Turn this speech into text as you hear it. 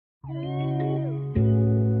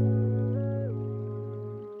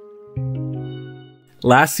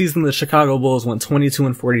Last season, the Chicago Bulls went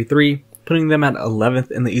 22-43, putting them at 11th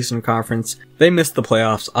in the Eastern Conference. They missed the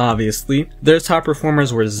playoffs, obviously. Their top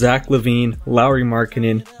performers were Zach LaVine, Lauri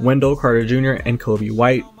Markkanen, Wendell Carter Jr., and Kobe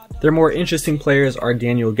White. Their more interesting players are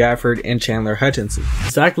Daniel Gafford and Chandler Hutchinson.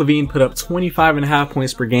 Zach LaVine put up 25.5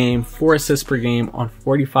 points per game, 4 assists per game on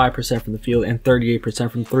 45% from the field and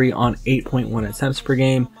 38% from 3 on 8.1 attempts per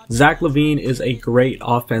game. Zach LaVine is a great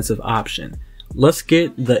offensive option. Let's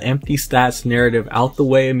get the empty stats narrative out the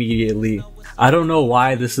way immediately. I don't know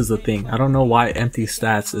why this is a thing. I don't know why empty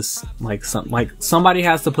stats is like somebody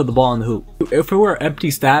has to put the ball in the hoop. If it were empty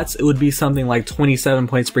stats, it would be something like 27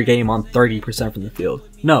 points per game on 30% from the field.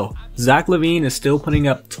 No, Zach LaVine is still putting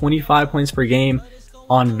up 25 points per game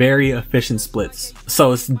on very efficient splits.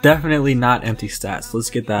 So it's definitely not empty stats. Let's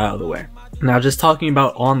get that out of the way. Now, just talking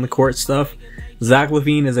about on the court stuff, Zach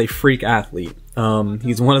LaVine is a freak athlete.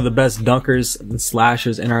 He's one of the best dunkers and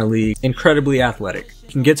slashers in our league. Incredibly athletic.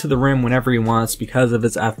 He can get to the rim whenever he wants because of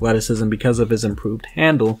his athleticism, because of his improved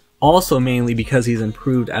handle. Also mainly because he's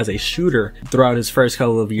improved as a shooter throughout his first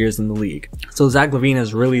couple of years in the league. So Zach LaVine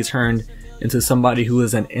has really turned into somebody who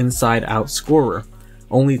is an inside-out scorer.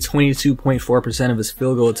 Only 22.4% of his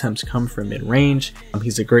field goal attempts come from mid-range.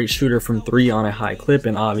 He's a great shooter from 3 on a high clip,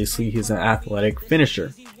 and obviously he's an athletic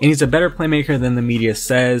finisher. And he's a better playmaker than the media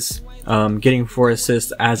says, getting 4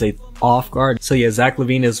 assists as a off guard. So yeah, Zach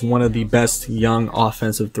LaVine is one of the best young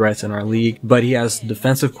offensive threats in our league, but he has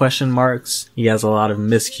defensive question marks. He has a lot of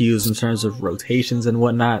miscues in terms of rotations and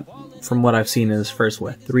whatnot, from what I've seen in his first,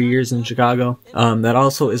 3 years in Chicago. That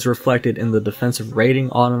also is reflected in the defensive rating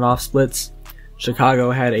on and off splits. Chicago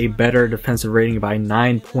had a better defensive rating by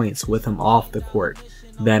 9 points with him off the court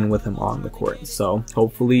than with him on the court. So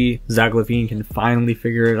hopefully Zach LaVine can finally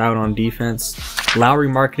figure it out on defense. Lauri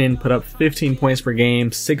Markkanen put up 15 points per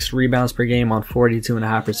game, 6 rebounds per game on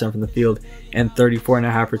 42.5% from the field, and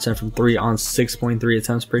 34.5% from 3 on 6.3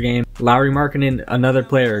 attempts per game. Lauri Markkanen, another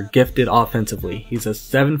player gifted offensively. He's a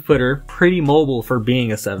 7-footer, pretty mobile for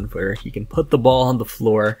being a 7-footer. He can put the ball on the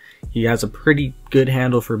floor. He has a pretty good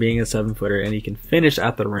handle for being a 7-footer, and he can finish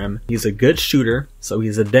at the rim. He's a good shooter, so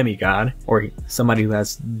he's a demigod, or somebody who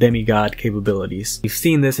has demigod capabilities. We've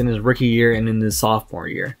seen this in his rookie year and in his sophomore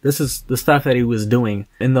year. This is the stuff that he was doing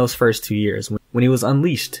in those first 2 years when he was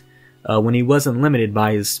unleashed, when he wasn't limited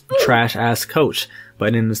by his trash-ass coach.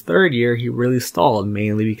 But in his 3rd year, he really stalled,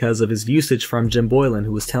 mainly because of his usage from Jim Boylan,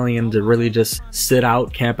 who was telling him to really just sit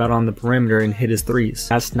out, camp out on the perimeter, and hit his threes.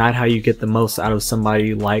 That's not how you get the most out of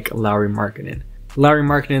somebody like Lauri Markkanen. Lauri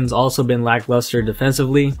Markkanen's also been lackluster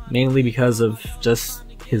defensively, mainly because of just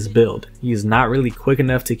his build. He's not really quick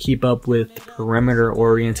enough to keep up with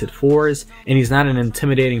perimeter-oriented 4s, and he's not an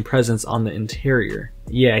intimidating presence on the interior.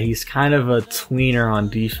 Yeah, he's kind of a tweener on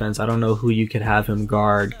defense. I don't know who you could have him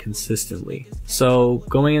guard consistently. So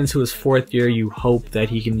going into his 4th year, you hope that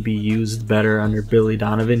he can be used better under Billy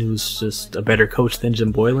Donovan, who's just a better coach than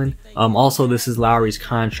Jim Boylan. Also, this is Lauri's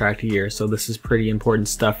contract year, so this is pretty important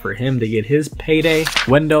stuff for him to get his payday.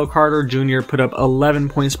 Wendell Carter Jr. put up 11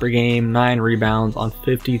 points per game, 9 rebounds on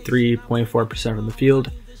 53.4% from the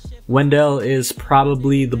field. Wendell is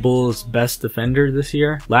probably the Bulls' best defender this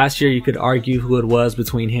year. Last year, you could argue who it was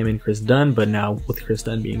between him and Chris Dunn, but now with Chris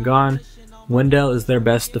Dunn being gone, Wendell is their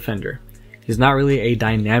best defender. He's not really a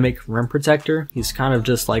dynamic rim protector. He's kind of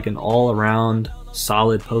just like an all-around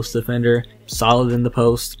solid post defender, solid in the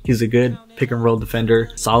post. He's a good pick and roll defender,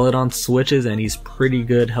 solid on switches, and he's pretty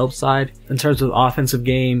good help side. In terms of offensive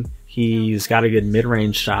game, he's got a good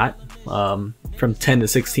mid-range shot. From 10 to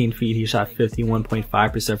 16 feet, he shot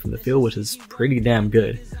 51.5% from the field, which is pretty damn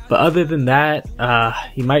good. But other than that,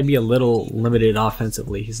 he might be a little limited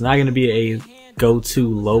offensively. He's not going to be a go-to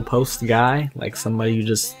low post guy, like somebody you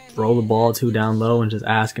just throw the ball to down low and just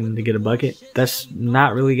ask him to get a bucket. That's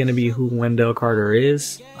not really going to be who Wendell Carter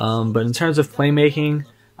is. But in terms of playmaking,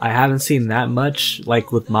 I haven't seen that much,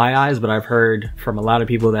 like with my eyes, but I've heard from a lot of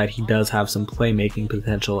people that he does have some playmaking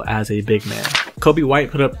potential as a big man. Kobe White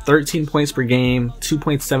put up 13 points per game,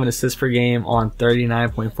 2.7 assists per game on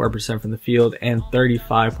 39.4% from the field, and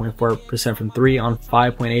 35.4% from 3 on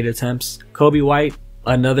 5.8 attempts. Kobe White,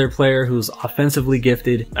 another player who's offensively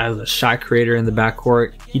gifted as a shot creator in the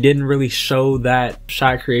backcourt. He didn't really show that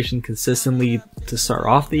shot creation consistently to start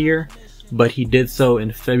off the year, but he did so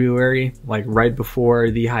in February, like right before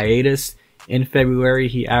the hiatus. In February,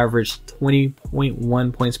 he averaged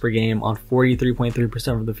 20.1 points per game on 43.3%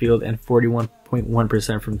 from the field and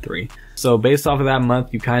 41.1% from 3. So based off of that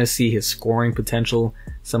month, you kind of see his scoring potential.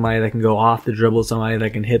 Somebody that can go off the dribble, somebody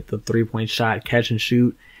that can hit the 3-point shot, catch and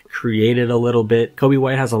shoot, create it a little bit. Kobe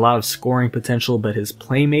White has a lot of scoring potential, but his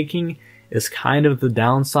playmaking is kind of the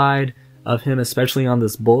downside. of him, especially on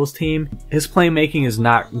this Bulls team. His playmaking is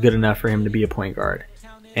not good enough for him to be a point guard.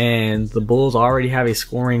 And the Bulls already have a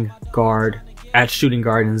scoring guard at shooting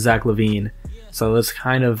guard in Zach LaVine. So it's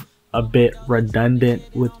kind of a bit redundant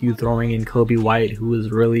with you throwing in Coby White, who is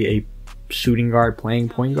really a shooting guard playing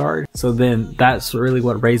point guard. So then that's really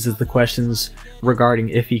what raises the questions regarding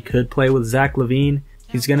if he could play with Zach LaVine.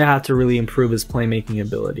 He's going to have to really improve his playmaking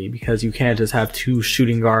ability, because you can't just have two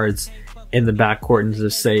shooting guards in the backcourt and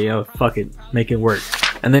just say, oh, fuck it, make it work.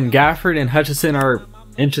 And then Gafford and Hutchison are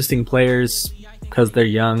interesting players because they're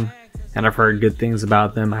young, and I've heard good things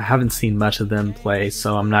about them. I haven't seen much of them play,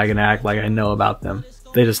 so I'm not going to act like I know about them.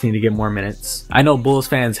 They just need to get more minutes. I know Bulls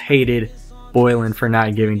fans hated Boylan for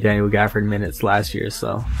not giving Daniel Gafford minutes last year.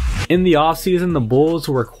 So in the offseason, the Bulls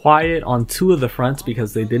were quiet on two of the fronts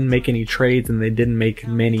because they didn't make any trades and they didn't make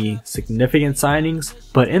many significant signings.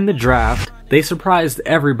 But in the draft, they surprised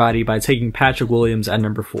everybody by taking Patrick Williams at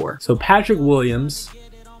number 4. So Patrick Williams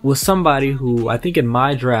was somebody who I think in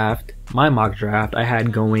my draft, my mock draft, I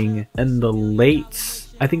had going in the late,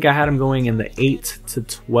 I think I had him going in the 8 to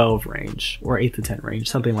 12 range, or 8 to 10 range,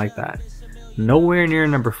 something like that. Nowhere near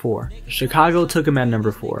number 4. Chicago took him at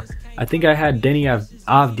number 4. I think I had Denny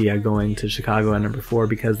Avdia going to Chicago at number 4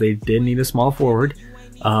 because they did need a small forward.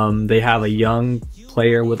 They have a young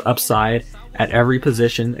player with upside at every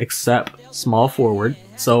position except small forward.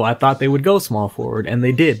 So I thought they would go small forward, and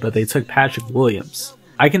they did, but they took Patrick Williams.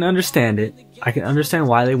 I can understand it. I can understand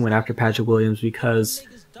why they went after Patrick Williams because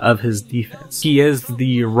of his defense. He is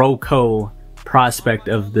the Rocco prospect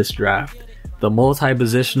of this draft. The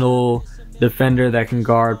multi-positional defender that can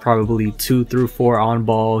guard probably 2 through 4 on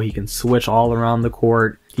ball. He can switch all around the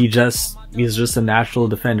court. He's just a natural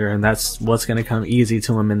defender, and that's what's going to come easy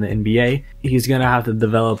to him in the NBA. He's going to have to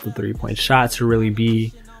develop the three-point shot to really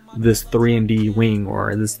be this 3-and-D wing,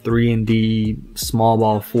 or this 3-and-D small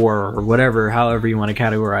ball 4, or whatever, however you want to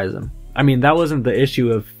categorize him. I mean, that wasn't the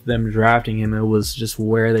issue of them drafting him. It was just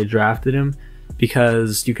where they drafted him,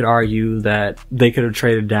 because you could argue that they could have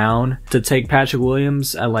traded down to take Patrick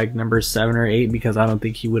Williams at like number 7 or 8, because I don't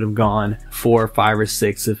think he would have gone 4, 5, or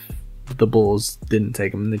 6 if the Bulls didn't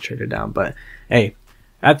take him and they traded down. But hey,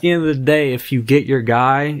 at the end of the day, if you get your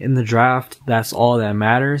guy in the draft, that's all that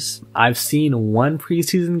matters. I've seen one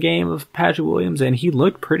preseason game of Patrick Williams, and he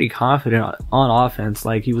looked pretty confident on offense.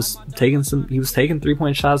 Like he was taking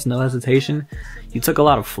 3-point shots, no hesitation. He took a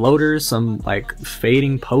lot of floaters, some like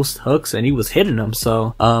fading post hooks, and he was hitting them.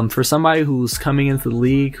 So for somebody who's coming into the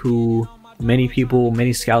league, who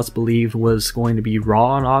many scouts believed was going to be raw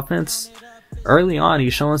on offense, early on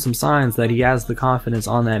he's showing some signs that he has the confidence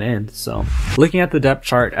on that end. So looking at the depth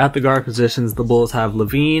chart, at the guard positions, the Bulls have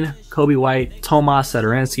LaVine, Coby White, Tomas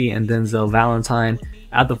Satoransky, and Denzel Valentine.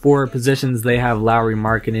 At the forward positions, they have Lauri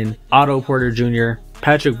Markkanen, Otto Porter Jr.,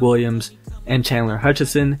 Patrick Williams, and Chandler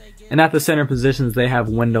Hutchison. And at the center positions, they have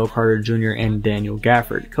Wendell Carter Jr. and Daniel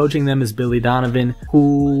Gafford. Coaching them is Billy Donovan,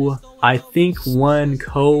 who I think won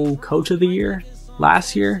co-coach of the year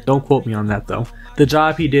last year. Don't quote me on that though. The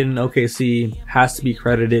job he did in OKC has to be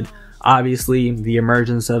credited. Obviously, the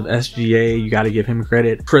emergence of SGA, you got to give him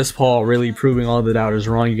credit. Chris Paul really proving all the doubters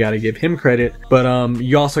wrong, you got to give him credit. But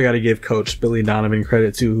you also got to give Coach Billy Donovan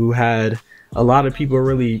credit too, who had a lot of people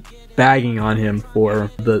really bagging on him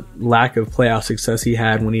for the lack of playoff success he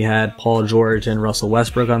had when he had Paul George and Russell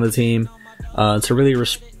Westbrook on the team. To really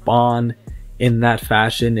respond in that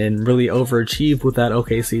fashion and really overachieve with that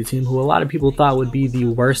OKC team, who a lot of people thought would be the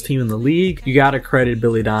worst team in the league, you gotta credit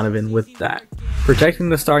Billy Donovan with that. Protecting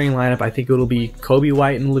the starting lineup, I think it'll be Coby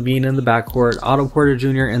White and LaVine in the backcourt, Otto Porter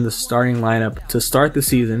Jr. in the starting lineup to start the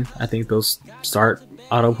season. I think they'll start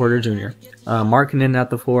Otto Porter Jr. Markkanen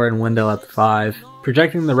at the 4 and Wendell at the 5.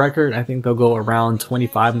 Projecting the record, I think they'll go around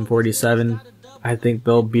 25-47. I think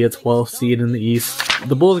they'll be a 12th seed in the East.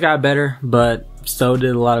 The Bulls got better, but so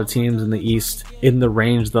did a lot of teams in the East in the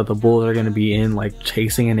range that the Bulls are going to be in, like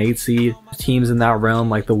chasing an 8 seed. Teams in that realm,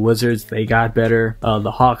 like the Wizards, they got better.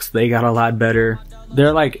 The Hawks, they got a lot better.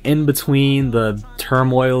 They're like in between the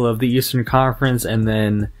turmoil of the Eastern Conference and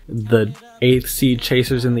then the 8th seed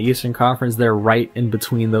chasers in the Eastern Conference. They're right in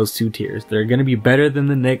between those two tiers. They're going to be better than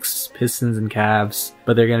the Knicks, Pistons, and Cavs,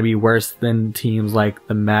 but they're going to be worse than teams like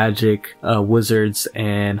the Magic, Wizards,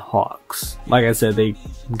 and Hawks. Like I said, they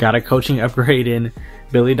got a coaching upgrade in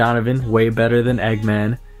Billy Donovan, way better than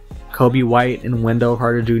Eggman. Coby White and Wendell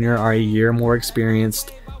Carter Jr. are a year more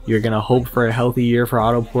experienced. You're going to hope for a healthy year for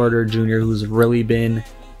Otto Porter Jr., who's really been...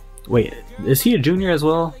 Wait, is he a junior as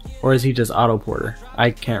well? Or is he just Otto Porter? I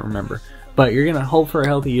can't remember. but you're going to hope for a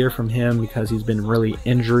healthy year from him because he's been really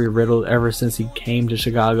injury riddled ever since he came to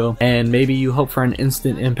Chicago. And maybe you hope for an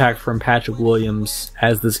instant impact from Patrick Williams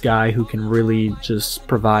as this guy who can really just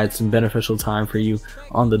provide some beneficial time for you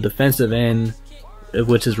on the defensive end,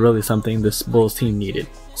 which is really something this Bulls team needed.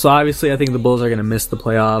 So obviously I think the Bulls are going to miss the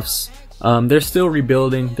playoffs. They're still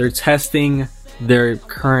rebuilding. They're testing their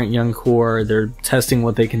current young core. They're testing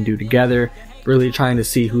what they can do together, really trying to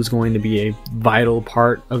see who's going to be a vital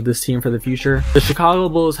part of this team for the future. The Chicago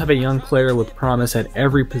Bulls have a young player with promise at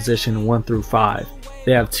every position 1 through 5.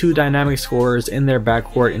 They have 2 dynamic scorers in their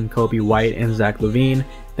backcourt in Kobe White and Zach LaVine.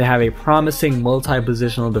 They have a promising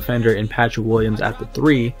multi-positional defender in Patrick Williams at the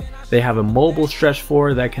 3. They have a mobile stretch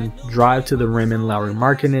 4 that can drive to the rim in Lauri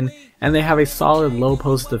Markkanen. And they have a solid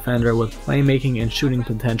low-post defender with playmaking and shooting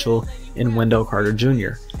potential in Wendell Carter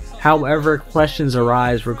Jr. However, questions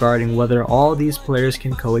arise regarding whether all these players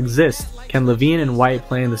can coexist. Can LaVine and White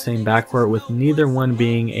play in the same backcourt with neither one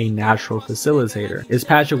being a natural facilitator? Is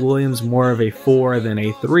Patrick Williams more of a 4 than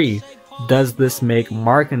a 3? Does this make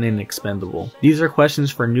Markkanen expendable? These are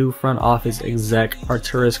questions for new front office exec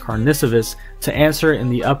Arturas Karnisovas to answer in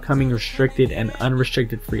the upcoming restricted and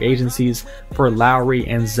unrestricted free agencies for Lowry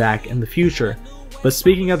and Zach in the future. But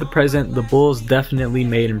speaking of the present, the Bulls definitely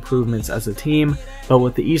made improvements as a team, but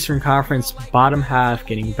with the Eastern Conference bottom half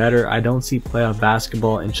getting better, I don't see playoff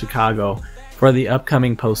basketball in Chicago for the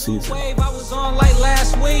upcoming postseason.